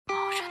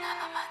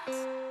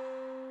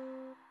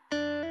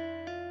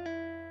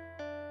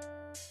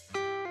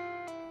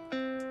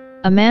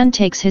A man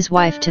takes his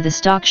wife to the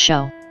stock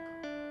show.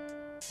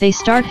 They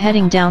start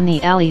heading down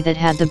the alley that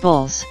had the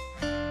bulls.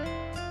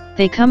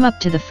 They come up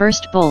to the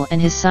first bull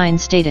and his sign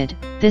stated,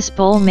 "This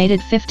bull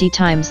mated 50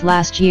 times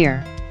last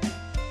year."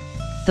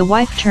 The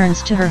wife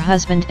turns to her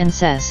husband and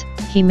says,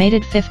 "He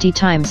mated 50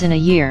 times in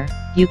a year,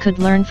 you could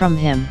learn from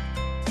him."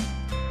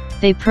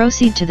 They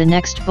proceed to the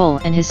next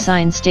bull and his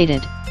sign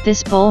stated,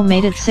 "This bull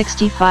mated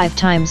 65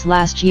 times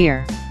last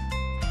year."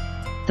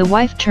 The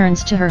wife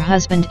turns to her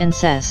husband and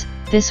says,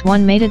 "This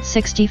one mated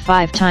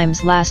 65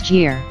 times last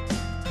year.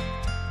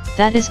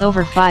 That is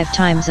over 5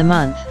 times a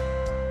month.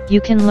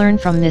 You can learn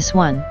from this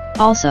one,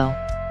 also."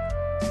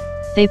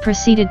 They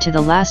proceeded to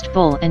the last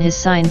bull and his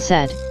sign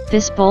said,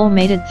 "This bull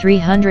mated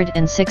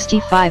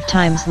 365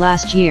 times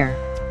last year."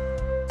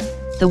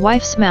 The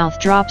wife's mouth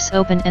drops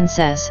open and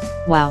says,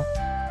 "Wow!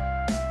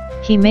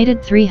 He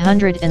mated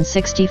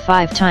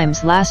 365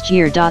 times last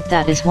year.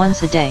 That is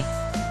once a day.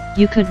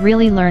 You could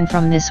really learn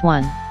from this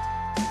one."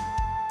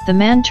 The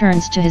man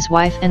turns to his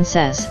wife and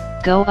says,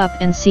 "Go up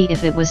and see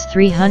if it was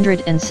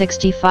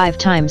 365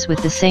 times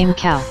with the same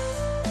cow."